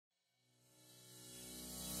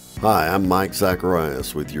Hi, I'm Mike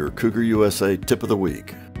Zacharias with your Cougar USA Tip of the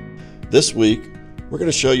Week. This week, we're going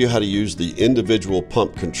to show you how to use the individual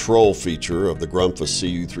pump control feature of the Grundfos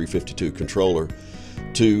CU352 Controller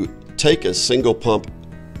to take a single pump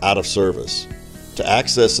out of service. To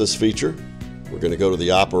access this feature, we're going to go to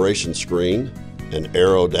the operation screen and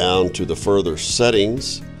arrow down to the further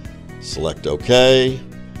settings, select OK,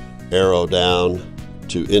 arrow down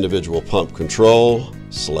to individual pump control,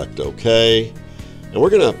 select OK, and we're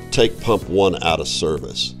going to take pump 1 out of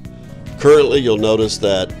service. Currently, you'll notice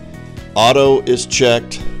that auto is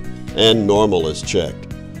checked and normal is checked.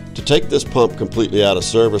 To take this pump completely out of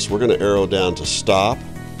service, we're going to arrow down to stop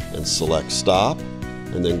and select stop,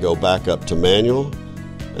 and then go back up to manual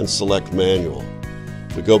and select manual.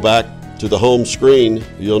 If we go back to the home screen,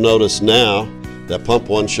 you'll notice now that pump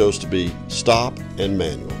 1 shows to be stop and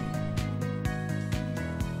manual.